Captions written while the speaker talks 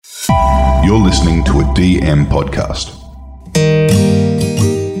You're listening to a DM podcast.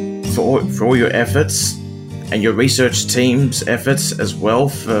 For all your efforts and your research team's efforts as well,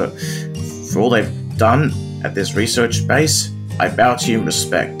 for all they've done at this research base, I bow to you in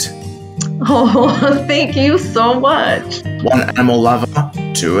respect. Oh, thank you so much. One animal lover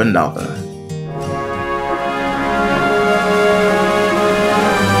to another.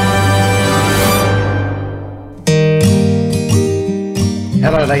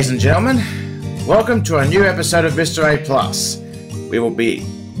 Hello, ladies and gentlemen. Welcome to a new episode of Mr. A+. We will be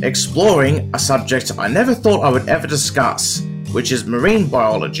exploring a subject I never thought I would ever discuss, which is marine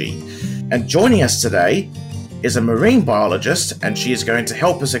biology. And joining us today is a marine biologist, and she is going to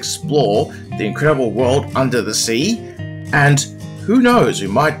help us explore the incredible world under the sea. And who knows, we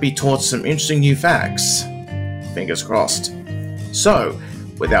might be taught some interesting new facts. Fingers crossed. So,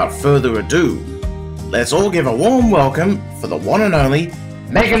 without further ado, let's all give a warm welcome for the one and only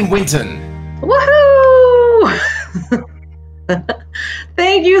Megan Winton. Woohoo!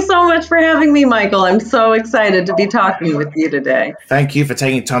 Thank you so much for having me, Michael. I'm so excited to be talking with you today. Thank you for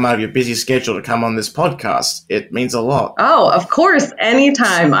taking time out of your busy schedule to come on this podcast. It means a lot. Oh, of course,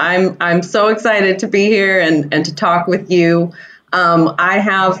 anytime. I'm so excited to be here and to talk with you. I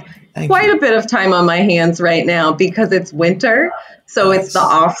have quite a bit of time on my hands right now because it's winter. So it's the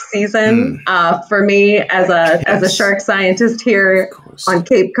off season for me as a shark scientist here on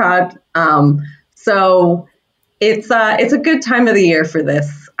Cape Cod. So it's a good time of the year for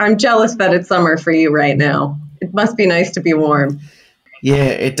this. I'm jealous that it's summer for you right now. It must be nice to be warm. Yeah,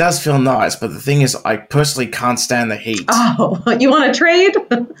 it does feel nice, but the thing is, I personally can't stand the heat. Oh, you want to trade?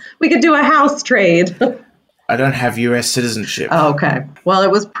 We could do a house trade. I don't have U.S. citizenship. Oh, okay. Well,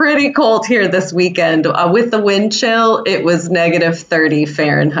 it was pretty cold here this weekend. With the wind chill, it was negative 30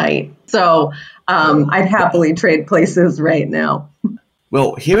 Fahrenheit. So I'd happily trade places right now.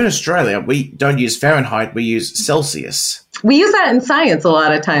 Well, here in Australia, we don't use Fahrenheit, we use Celsius. We use that in science a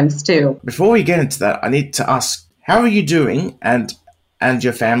lot of times, too. Before we get into that, I need to ask, how are you doing and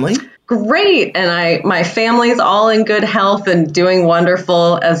your family? Great. And my family's all in good health and doing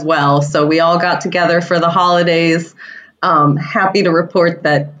wonderful as well. So we all got together for the holidays. Happy to report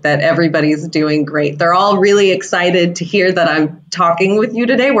that everybody's doing great. They're all really excited to hear that I'm talking with you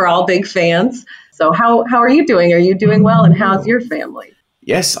today. We're all big fans. So how are you doing? Are you doing well? And how's your family?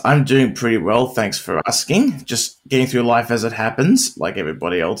 Yes, I'm doing pretty well. Thanks for asking. Just getting through life as it happens, like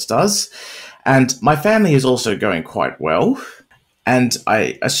everybody else does. And my family is also going quite well. And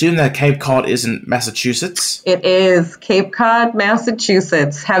I assume that Cape Cod is in Massachusetts? It is Cape Cod,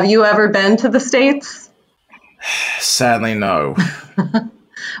 Massachusetts. Have you ever been to the States? Sadly, no.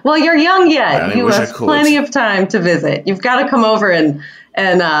 Well, you're young yet. You have plenty of of time to visit. You've got to come over and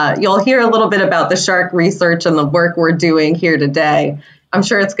you'll hear a little bit about the shark research and the work we're doing here today. I'm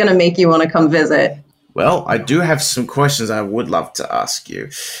sure it's going to make you want to come visit. Well, I do have some questions I would love to ask you.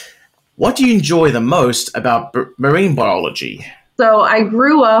 What do you enjoy the most about marine biology? So I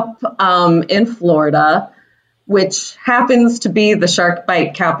grew up in Florida, which happens to be the shark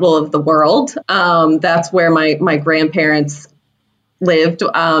bite capital of the world. That's where my grandparents lived,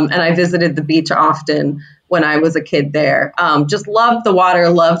 and I visited the beach often when I was a kid there. Just loved the water,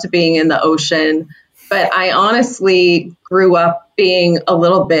 loved being in the ocean. But I honestly grew up being a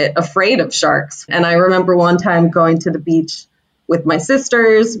little bit afraid of sharks. And I remember one time going to the beach with my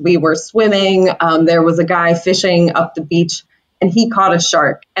sisters. We were swimming. There was a guy fishing up the beach, and he caught a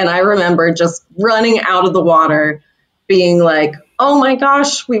shark. And I remember just running out of the water, being like, oh my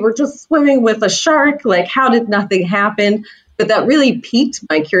gosh, we were just swimming with a shark. Like, how did nothing happen? But that really piqued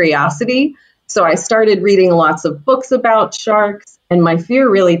my curiosity. So I started reading lots of books about sharks, and my fear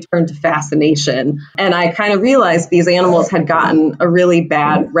really turned to fascination. And I kind of realized these animals had gotten a really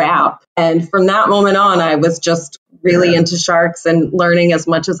bad rap. And from that moment on, I was just really into sharks and learning as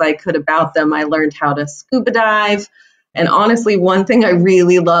much as I could about them. I learned how to scuba dive. And honestly, one thing I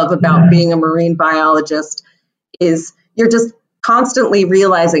really love about being a marine biologist is you're just constantly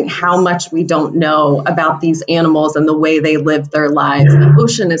realizing how much we don't know about these animals and the way they live their lives. The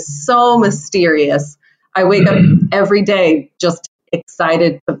ocean is so mysterious. I wake up every day just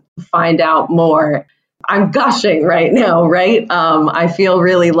excited to find out more. I'm gushing right now, right? I feel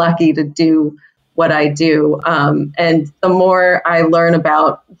really lucky to do what I do. And the more I learn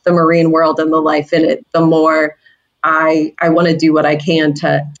about the marine world and the life in it, the more I want to do what I can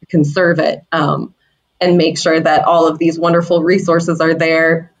to conserve it and make sure that all of these wonderful resources are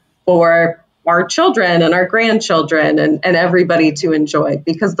there for our children and our grandchildren and everybody to enjoy,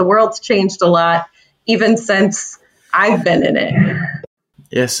 because the world's changed a lot even since I've been in it.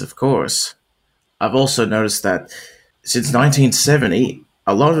 Yes, of course. I've also noticed that since 1970,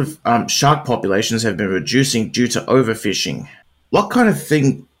 a lot of shark populations have been reducing due to overfishing. What kind of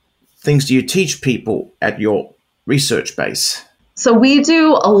things do you teach people at your research base? So we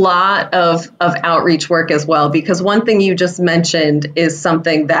do a lot of outreach work as well, because one thing you just mentioned is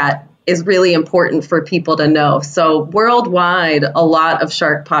something that is really important for people to know. So worldwide, a lot of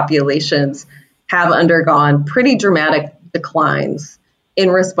shark populations have undergone pretty dramatic declines in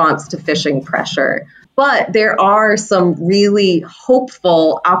response to fishing pressure. But there are some really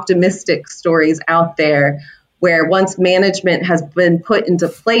hopeful, optimistic stories out there where once management has been put into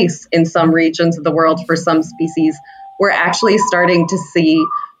place in some regions of the world for some species, we're actually starting to see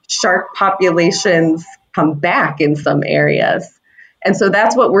shark populations come back in some areas. And so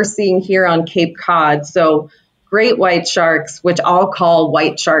that's what we're seeing here on Cape Cod. So great white sharks, which I'll call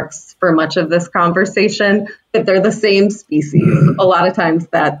white sharks for much of this conversation, but they're the same species. A lot of times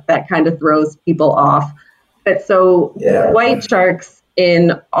that kind of throws people off. But so white sharks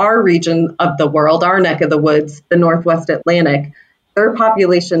in our region of the world, our neck of the woods, the Northwest Atlantic, their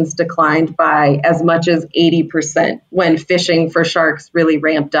populations declined by as much as 80% when fishing for sharks really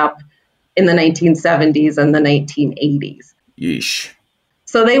ramped up in the 1970s and the 1980s. Yeesh.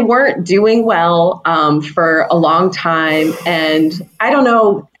 So they weren't doing well for a long time. And I don't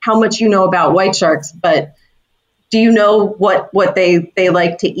know how much you know about white sharks, but do you know what they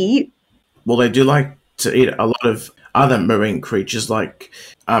like to eat? Well, they do like to eat a lot of other marine creatures like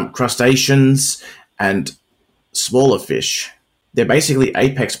crustaceans and smaller fish. They're basically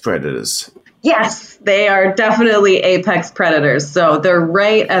apex predators. Yes, they are definitely apex predators. So they're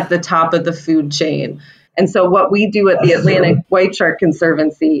right at the top of the food chain. And so what we do at the Atlantic White Shark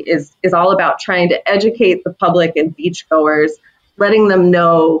Conservancy is all about trying to educate the public and beachgoers, letting them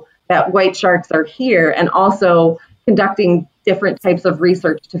know that white sharks are here, and also conducting different types of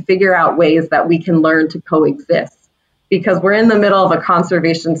research to figure out ways that we can learn to coexist. Because we're in the middle of a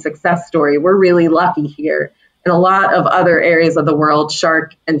conservation success story. We're really lucky here. In a lot of other areas of the world,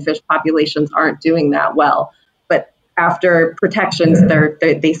 shark and fish populations aren't doing that well. But after protections,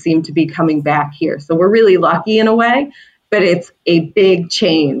 they seem to be coming back here. So we're really lucky in a way, but it's a big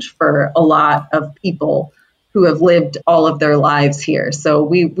change for a lot of people who have lived all of their lives here. So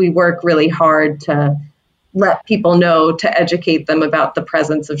we work really hard to let people know, to educate them about the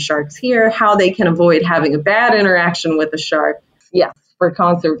presence of sharks here, how they can avoid having a bad interaction with a shark. Yes, for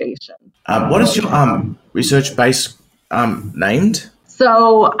conservation. What is your research base named?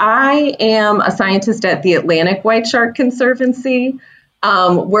 So I am a scientist at the Atlantic White Shark Conservancy.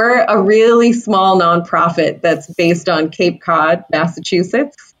 We're a really small nonprofit that's based on Cape Cod,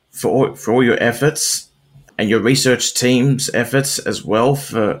 Massachusetts. For all your efforts and your research team's efforts as well,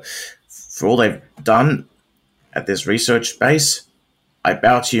 for all they've done at this research base, I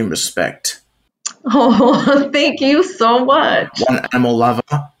bow to you in respect. Oh, thank you so much. One animal lover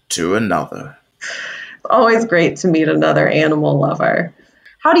to another. Always great to meet another animal lover.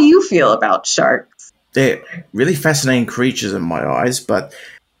 How do you feel about sharks? They're really fascinating creatures in my eyes, but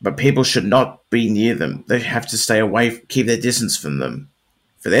people should not be near them. They have to stay away, keep their distance from them,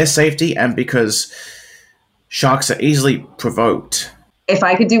 for their safety and because sharks are easily provoked. If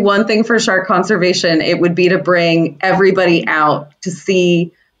I could do one thing for shark conservation, it would be to bring everybody out to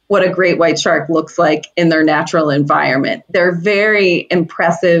see what a great white shark looks like in their natural environment. They're very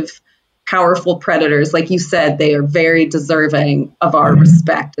impressive, powerful predators. Like you said, they are very deserving of our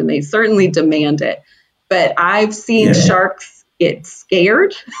respect, and they certainly demand it. But I've seen sharks get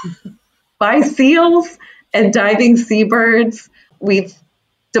scared by seals and diving seabirds. We've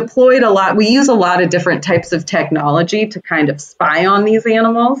deployed a lot. We use a lot of different types of technology to kind of spy on these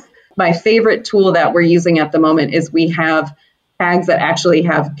animals. My favorite tool that we're using at the moment is we have tags that actually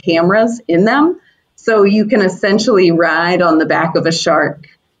have cameras in them. So you can essentially ride on the back of a shark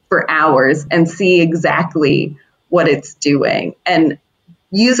for hours and see exactly what it's doing. And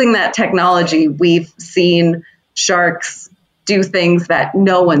using that technology, we've seen sharks do things that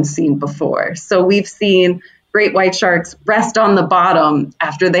no one's seen before. So we've seen great white sharks rest on the bottom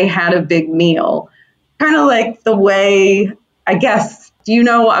after they had a big meal. Kind of like the way, I guess, do you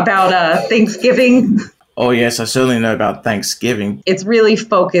know about Thanksgiving? Oh, yes, I certainly know about Thanksgiving. It's really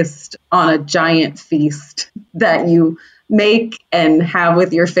focused on a giant feast that you make and have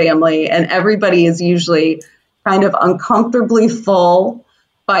with your family, and everybody is usually kind of uncomfortably full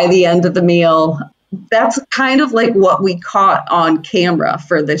by the end of the meal. That's kind of like what we caught on camera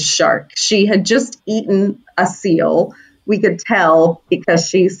for this shark. She had just eaten a seal. We could tell because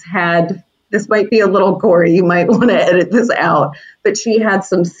she's had, this might be a little gory, you might want to edit this out, but she had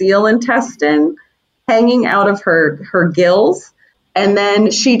some seal intestine hanging out of her gills. And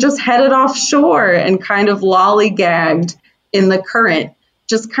then she just headed offshore and kind of lollygagged in the current.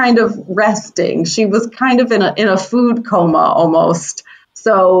 just kind of resting. She was kind of in a food coma almost.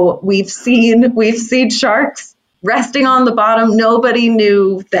 So we've seen sharks resting on the bottom. Nobody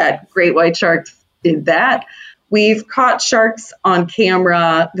knew that great white sharks did that. We've caught sharks on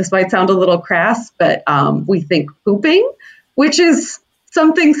camera. This might sound a little crass, but we think pooping, which is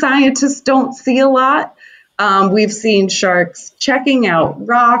something scientists don't see a lot. We've seen sharks checking out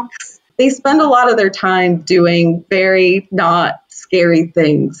rocks. They spend a lot of their time doing very not scary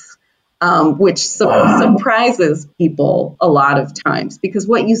things, which surprises people a lot of times, because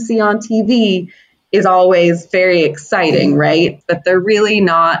what you see on TV is always very exciting, right? But they're really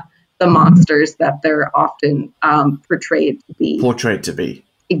not the monsters that they're often portrayed to be.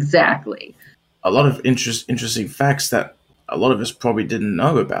 Exactly. A lot of interesting facts that a lot of us probably didn't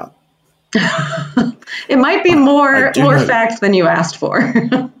know about. It might be more facts than you asked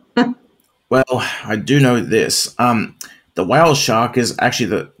for. Well, I do know this. The whale shark is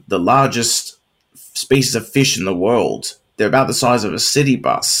actually the largest species of fish in the world. They're about the size of a city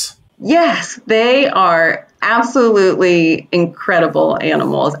bus. Yes, they are absolutely incredible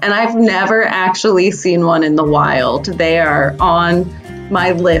animals. And I've never actually seen one in the wild. They are on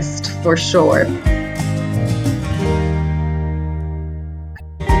my list for sure.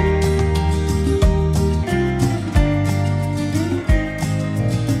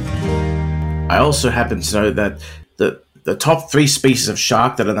 I also happen to know that the top 3 species of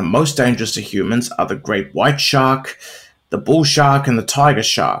shark that are the most dangerous to humans are the great white shark, the bull shark, and the tiger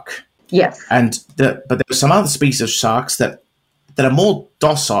shark. Yes. But there are some other species of sharks that are more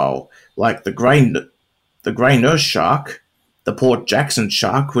docile, like the grey nurse shark, the Port Jackson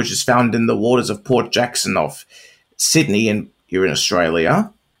shark, which is found in the waters of Port Jackson off Sydney here in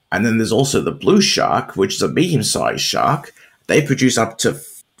Australia. And then there's also the blue shark, which is a medium-sized shark. They produce up to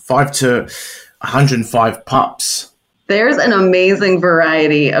 5 to 105 pups. There's an amazing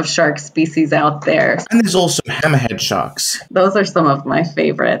variety of shark species out there. And there's also hammerhead sharks. Those are some of my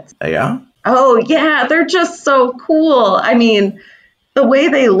favorites. They are? Oh, yeah. They're just so cool. I mean, the way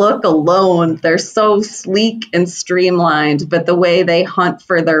they look alone, they're so sleek and streamlined, but the way they hunt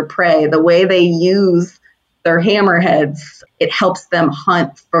for their prey, the way they use their hammerheads, it helps them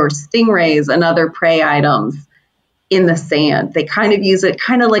hunt for stingrays and other prey items in the sand. They kind of use it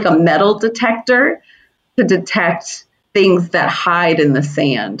kind of like a metal detector to detect things that hide in the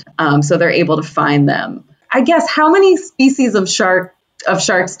sand. So they're able to find them. I guess, how many species of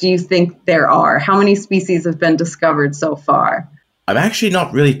sharks do you think there are? How many species have been discovered so far? I'm actually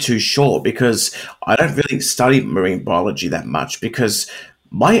not really too sure, because I don't really study marine biology that much, because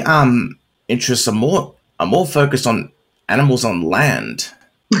my interests are more focused on animals on land.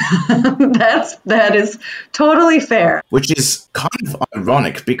 That is totally fair. Which is kind of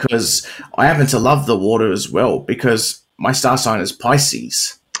ironic, because I happen to love the water as well, because my star sign is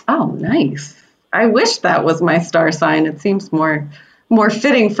Pisces. Oh, nice. I wish that was my star sign. It seems more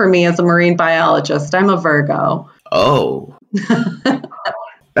fitting for me as a marine biologist. I'm a Virgo. Oh.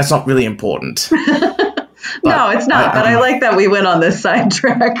 That's not really important. No, it's not, but I like that we went on this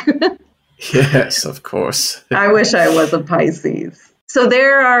sidetrack. Yes, of course. I wish I was a Pisces. So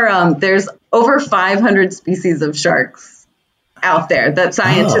there's over 500 species of sharks out there that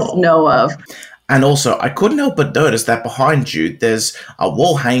scientists know of. And also, I couldn't help but notice that behind you, there's a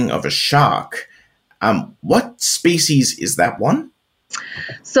wall hanging of a shark. What species is that one?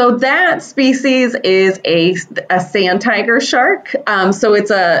 So that species is a sand tiger shark. So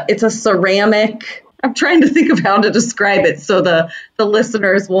it's a ceramic. I'm trying to think of how to describe it so the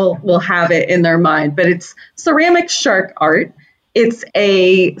listeners will have it in their mind. But it's ceramic shark art. It's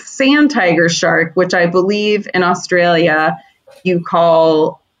a sand tiger shark, which I believe in Australia you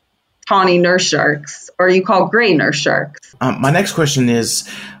call tawny nurse sharks, or you call gray nurse sharks. My next question is,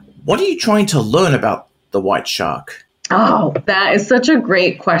 what are you trying to learn about the white shark? Oh, that is such a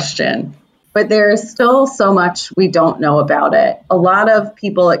great question. But there is still so much we don't know about it. A lot of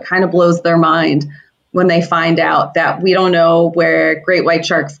people, it kind of blows their mind when they find out that we don't know where great white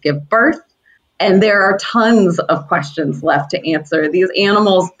sharks give birth. And there are tons of questions left to answer. These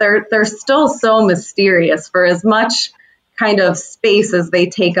animals, they're still so mysterious. For as much kind of space as they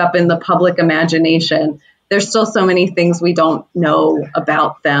take up in the public imagination, there's still so many things we don't know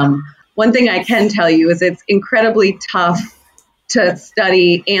about them. One thing I can tell you is it's incredibly tough to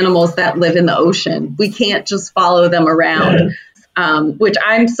study animals that live in the ocean. We can't just follow them around, which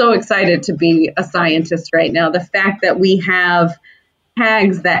I'm so excited to be a scientist right now. The fact that we have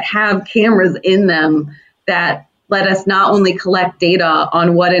tags that have cameras in them that let us not only collect data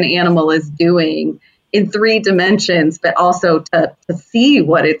on what an animal is doing in 3 dimensions, but also to see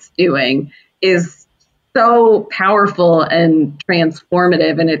what it's doing is so powerful and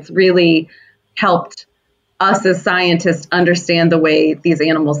transformative, and it's really helped us as scientists understand the way these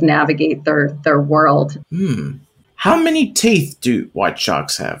animals navigate their world. How many teeth do white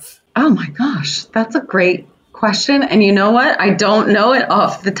sharks have? Oh my gosh, that's a great question. And you know what? I don't know it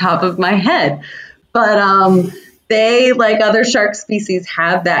off the top of my head. But they, like other shark species,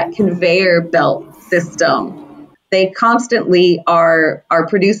 have that conveyor belt system. They constantly are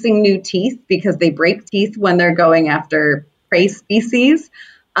producing new teeth because they break teeth when they're going after prey species.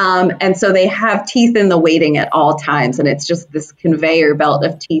 And so they have teeth in the waiting at all times. And it's just this conveyor belt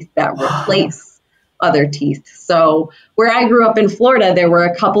of teeth that replace other teeth. So where I grew up in Florida, there were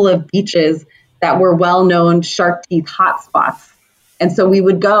a couple of beaches that were well-known shark teeth hotspots. And so we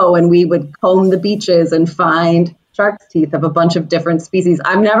would go and we would comb the beaches and find shark's teeth of a bunch of different species.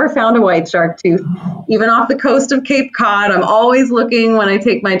 I've never found a white shark tooth, even off the coast of Cape Cod. I'm always looking when I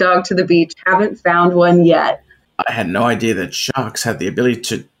take my dog to the beach. Haven't found one yet. I had no idea that sharks had the ability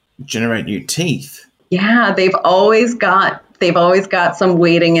to generate new teeth. Yeah, they've always got some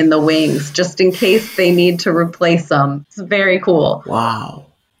waiting in the wings just in case they need to replace them. It's very cool. Wow.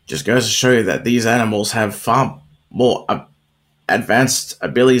 Just goes to show you that these animals have far more advanced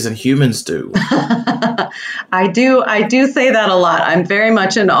abilities than humans do. I do say that a lot. I'm very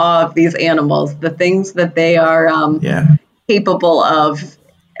much in awe of these animals, the things that they are capable of.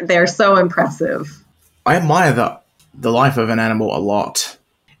 They're so impressive. I admire the life of an animal a lot.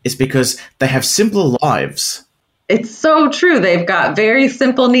 It's because they have simpler lives. It's so true. They've got very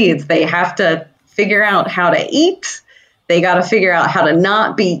simple needs. They have to figure out how to eat. They got to figure out how to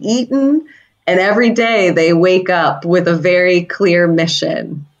not be eaten. And every day they wake up with a very clear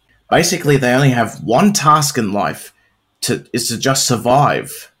mission. Basically, they only have one task in life, is to just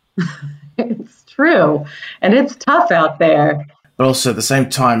survive. It's true. And it's tough out there. But also at the same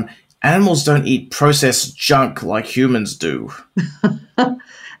time, animals don't eat processed junk like humans do.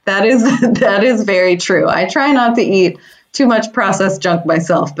 That is very true. I try not to eat too much processed junk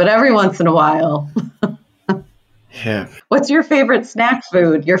myself, but every once in a while. Yeah. What's your favorite snack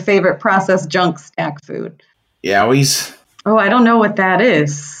food? Your favorite processed junk snack food? Yowies. Oh, I don't know what that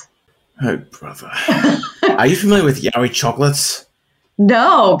is. Oh, brother. Are you familiar with Yowie chocolates?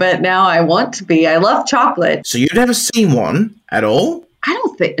 No, but now I want to be. I love chocolate. So you've never seen one at all? I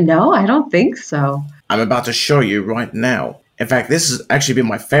don't think so. I'm about to show you right now. In fact, this has actually been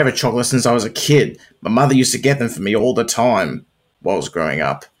my favorite chocolate since I was a kid. My mother used to get them for me all the time while I was growing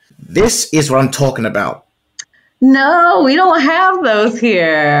up. This is what I'm talking about. No, we don't have those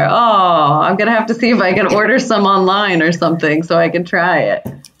here. Oh, I'm going to have to see if I can order some online or something so I can try it.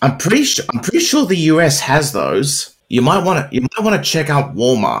 I'm pretty sure the US has those. You might want to check out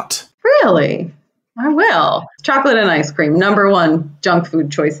Walmart. Really? I will. Chocolate and ice cream, number one junk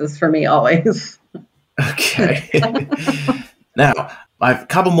food choices for me always. Okay. Now, I have a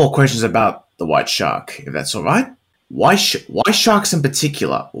couple more questions about the white shark, if that's all right. Why sharks in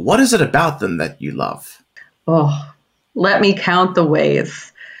particular? What is it about them that you love? Oh, let me count the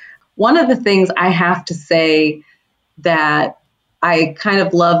ways. One of the things I have to say that I kind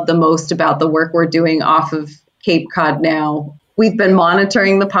of love the most about the work we're doing off of Cape Cod now, we've been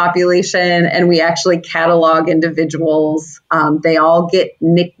monitoring the population and we actually catalog individuals. They all get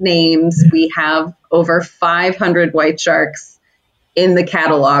nicknames. We have over 500 white sharks in the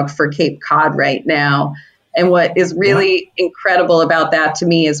catalog for Cape Cod right now. And what is really incredible about that to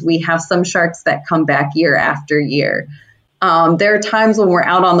me is we have some sharks that come back year after year. There are times when we're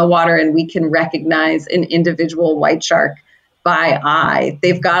out on the water and we can recognize an individual white shark by eye.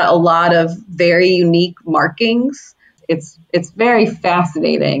 They've got a lot of very unique markings. It's very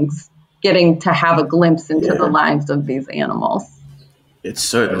fascinating getting to have a glimpse into the lives of these animals. It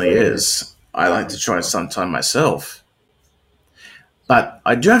certainly is. I like to try it sometime myself. But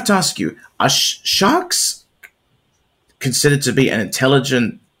I do have to ask you, are sharks considered to be an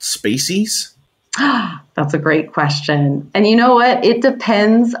intelligent species? That's a great question. And you know what? It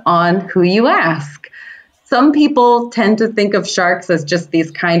depends on who you ask. Some people tend to think of sharks as just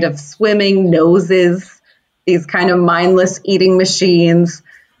these kind of swimming noses, these kind of mindless eating machines,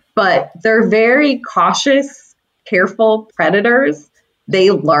 but they're very cautious, careful predators.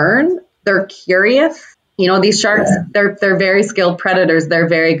 They learn, they're curious. You know, these sharks, they're very skilled predators. They're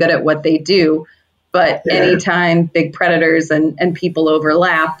very good at what they do. But anytime big predators and people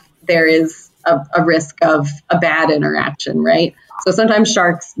overlap, there is a risk of a bad interaction, right? So sometimes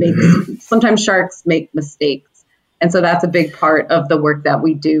sharks make mistakes. And so that's a big part of the work that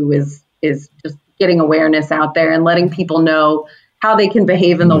we do is just getting awareness out there and letting people know how they can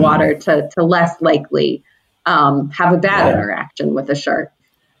behave in the water to less likely have a bad interaction with a shark.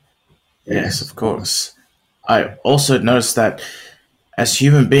 Yes, of course. I also noticed that as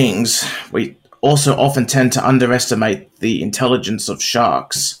human beings, we also often tend to underestimate the intelligence of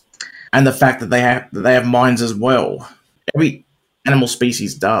sharks and the fact that they have minds as well. Every animal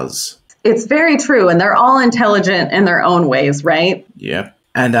species does. It's very true, and they're all intelligent in their own ways, right? Yeah.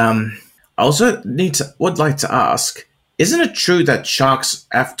 And I also would like to ask, isn't it true that sharks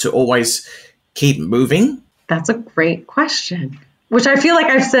have to always keep moving? That's a great question, which I feel like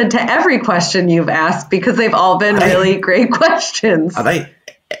I've said to every question you've asked because they've all been really great questions. Are they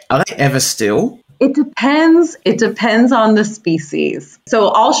ever still? It depends. It depends on the species. So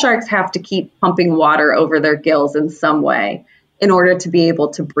all sharks have to keep pumping water over their gills in some way in order to be able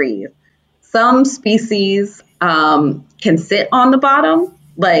to breathe. Some species can sit on the bottom,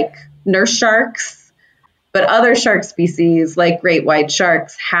 like nurse sharks, but other shark species, like great white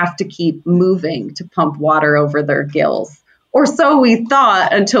sharks, have to keep moving to pump water over their gills. Or so we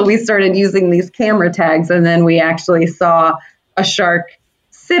thought until we started using these camera tags, and then we actually saw a shark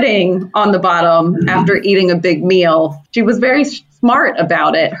sitting on the bottom after eating a big meal. She was very smart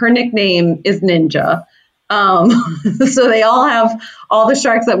about it. Her nickname is Ninja. So they all the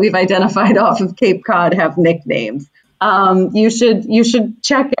sharks that we've identified off of Cape Cod have nicknames. You should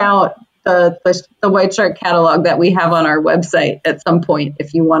check out the white shark catalog that we have on our website at some point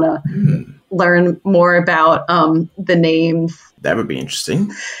if you want to learn more about the names. That would be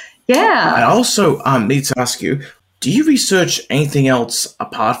interesting. Yeah. I also need to ask you, do you research anything else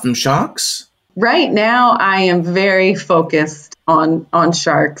apart from sharks? Right now, I am very focused on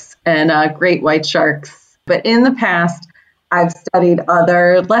sharks and great white sharks. But in the past, I've studied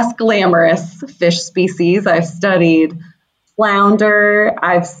other less glamorous fish species. I've studied flounder.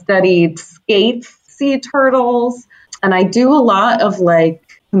 I've studied skates, sea turtles. And I do a lot of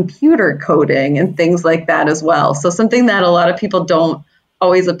computer coding and things like that as well. So something that a lot of people don't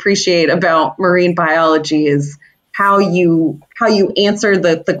always appreciate about marine biology is how you answer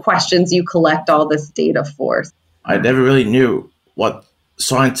the questions you collect all this data for. I never really knew what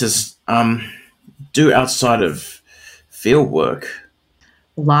scientists do outside of field work.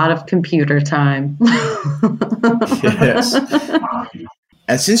 A lot of computer time. Yes.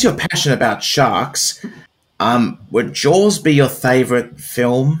 And since you're passionate about sharks, would Jaws be your favorite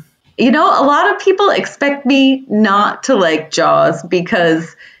film? You know, a lot of people expect me not to like Jaws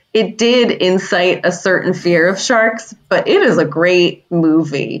because it did incite a certain fear of sharks, but it is a great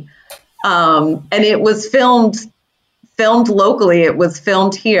movie. And it was filmed locally. It was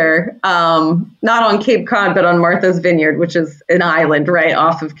filmed here, not on Cape Cod, but on Martha's Vineyard, which is an island right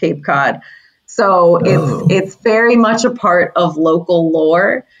off of Cape Cod. So it's very much a part of local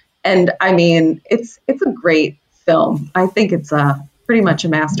lore. And I mean, it's a great film. I think it's pretty much a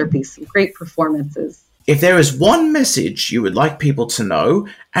masterpiece. Some great performances. If there is one message you would like people to know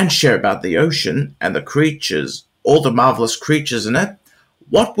and share about the ocean and the creatures, all the marvelous creatures in it,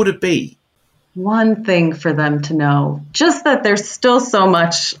 what would it be? One thing for them to know, just that there's still so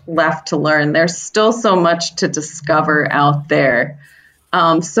much left to learn. There's still so much to discover out there.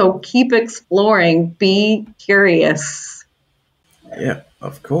 So keep exploring, be curious. Yeah,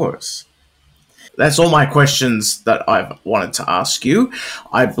 of course. That's all my questions that I've wanted to ask you.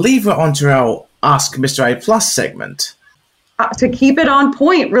 I believe we're on to our Ask Mr. A Plus segment. To keep it on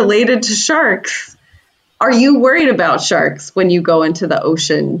point related to sharks, are you worried about sharks when you go into the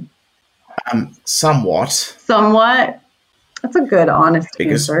ocean? Somewhat. Somewhat? That's a good, honest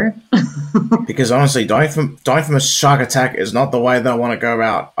answer. Because honestly, dying from a shark attack is not the way that I want to go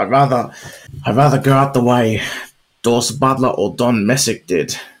out. I'd rather go out the way Doris Butler or Don Messick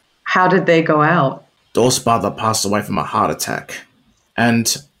did. How did they go out? Doris Butler passed away from a heart attack,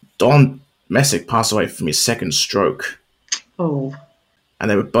 and Don Messick passed away from his second stroke. Oh. And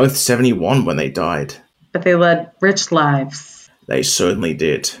they were both 71 when they died. But they led rich lives. They certainly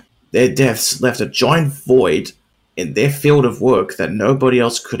did. Their deaths left a giant void in their field of work that nobody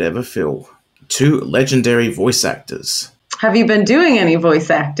else could ever fill. Two legendary voice actors. Have you been doing any voice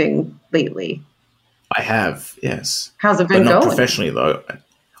acting lately? I have, yes. How's it been going? Not professionally, though.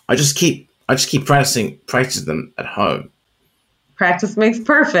 I just keep practicing them at home. Practice makes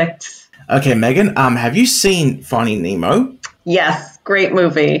perfect. Okay, Megan, have you seen Finding Nemo? Yes, great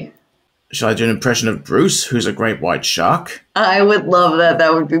movie. Shall I do an impression of Bruce, who's a great white shark? I would love that.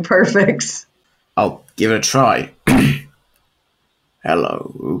 That would be perfect. I'll give it a try.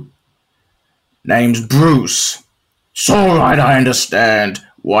 Hello. Name's Bruce. It's all right, I understand.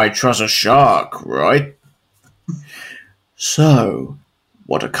 Why trust a shark, right? So,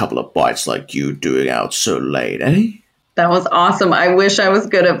 what a couple of bites like you doing out so late, eh? That was awesome. I wish I was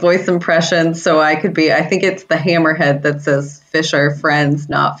good at voice impressions so I could be, I think it's the hammerhead that says fish are friends,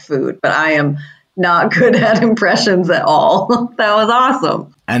 not food, but I am not good at impressions at all. That was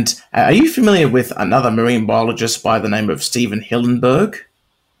awesome. And are you familiar with another marine biologist by the name of Stephen Hillenburg?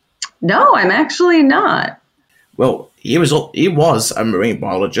 No, I'm actually not. Well, he was a marine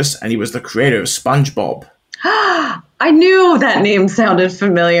biologist, and he was the creator of SpongeBob. I knew that name sounded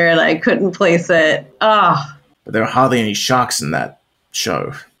familiar, and I couldn't place it. But there are hardly any sharks in that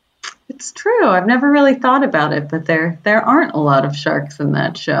show. It's true. I've never really thought about it, but there aren't a lot of sharks in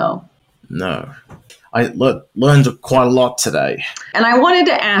that show. No. I learned quite a lot today. And I wanted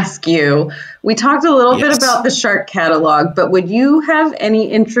to ask you, we talked a little bit about the shark catalog, but would you have any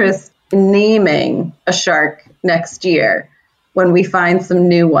interest in naming a shark next year when we find some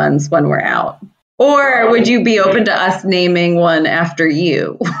new ones when we're out? Or would you be open to us naming one after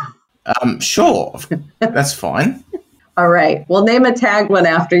you? Sure. That's fine. All right. We'll name a tagged one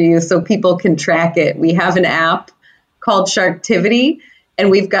after you so people can track it. We have an app called Sharktivity, and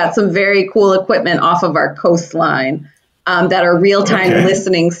we've got some very cool equipment off of our coastline that are real-time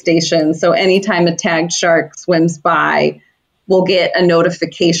listening stations. So anytime a tagged shark swims by, we'll get a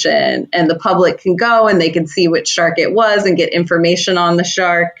notification, and the public can go and they can see which shark it was and get information on the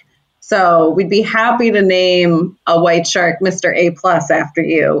shark. So we'd be happy to name a white shark Mr. A+ after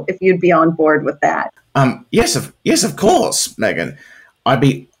you if you'd be on board with that. Yes, of course, Megan. I'd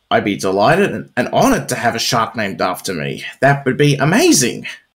be delighted and honored to have a shark named after me. That would be amazing.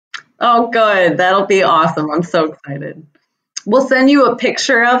 Oh, good. That'll be awesome. I'm so excited. We'll send you a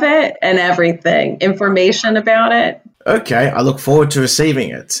picture of it and everything, information about it. Okay, I look forward to receiving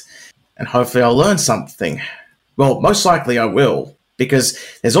it. And hopefully I'll learn something. Well, most likely I will, because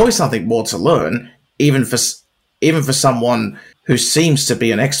there's always something more to learn, even for someone who seems to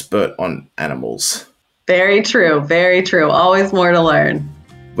be an expert on animals. Very true. Very true. Always more to learn.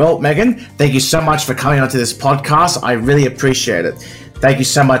 Well, Megan, thank you so much for coming onto this podcast. I really appreciate it. Thank you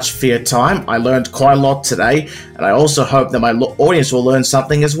so much for your time. I learned quite a lot today, and I also hope that my audience will learn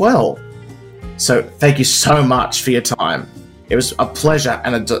something as well. So thank you so much for your time. It was a pleasure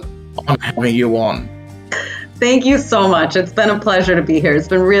and an honor having you on. Thank you so much. It's been a pleasure to be here. It's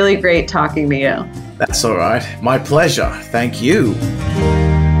been really great talking to you. That's all right. My pleasure. Thank you.